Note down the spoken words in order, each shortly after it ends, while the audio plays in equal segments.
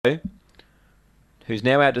who's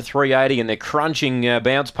now out to 380, and they're crunching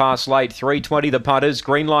bounce pass late. 320 the punters.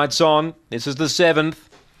 Green lights on. This is the 7th.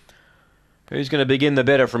 Who's going to begin the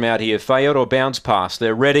better from out here? Fayette or bounce pass?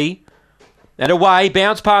 They're ready. And away,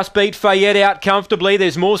 bounce pass beat Fayette out comfortably.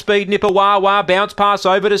 There's more speed, Nippawawa. Bounce pass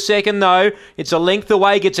over to second, though. It's a length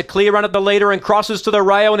away, gets a clear run at the leader and crosses to the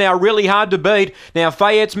rail. Now really hard to beat. Now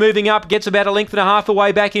Fayette's moving up, gets about a length and a half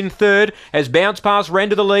away back in third. As bounce pass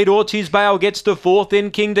ran to the lead, Ortiz Bale gets to fourth,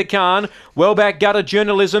 then King Dakan. Well back Gutter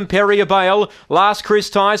Journalism, Perrier Bale. Last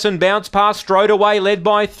Chris Tyson, bounce pass strode away, led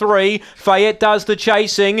by 3. Fayette does the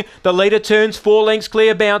chasing. The leader turns 4 lengths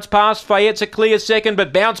clear, bounce pass. Fayette's a clear second,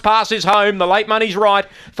 but bounce pass is home. The late money's right.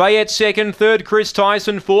 Fayette second, third Chris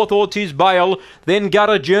Tyson, fourth Ortiz Bale, then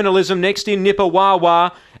Gutter Journalism, next in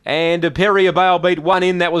Nippawawa, and Perrier Bale beat one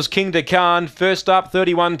in. That was King Dakan. First up,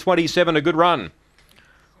 31.27, a good run.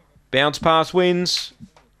 Bounce pass wins.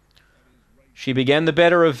 She began the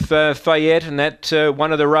better of Fayette, and that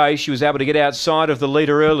one of the race. She was able to get outside of the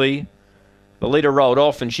leader early. The leader rolled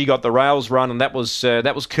off, and she got the rails run, and that was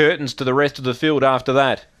curtains to the rest of the field after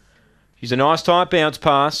that. She's a nice tight bounce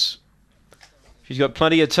pass. She's got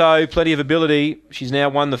plenty of toe, plenty of ability. She's now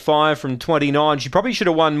won the 5 from 29. She probably should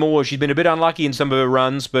have won more. She's been a bit unlucky in some of her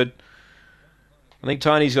runs, but I think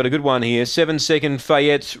Tony's got a good one here. 7-second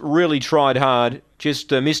Fayette's really tried hard.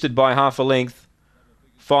 Just missed it by half a length.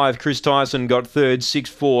 5 Chris Tyson got third. 6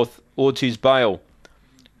 fourth Ortiz Bale.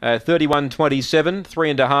 31.27.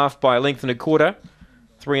 3.5 by a length and a quarter.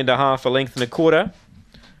 3.5 a length and a quarter.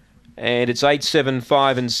 And it's 8, 7,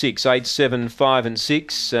 5 and 6. 8, 7, 5 and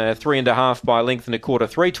 6. 3.5 by a length and a quarter.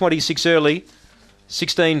 3.26 early.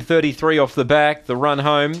 16.33 off the back. The run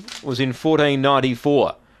home was in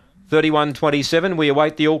 14.94. 31.27. We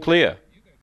await the all clear.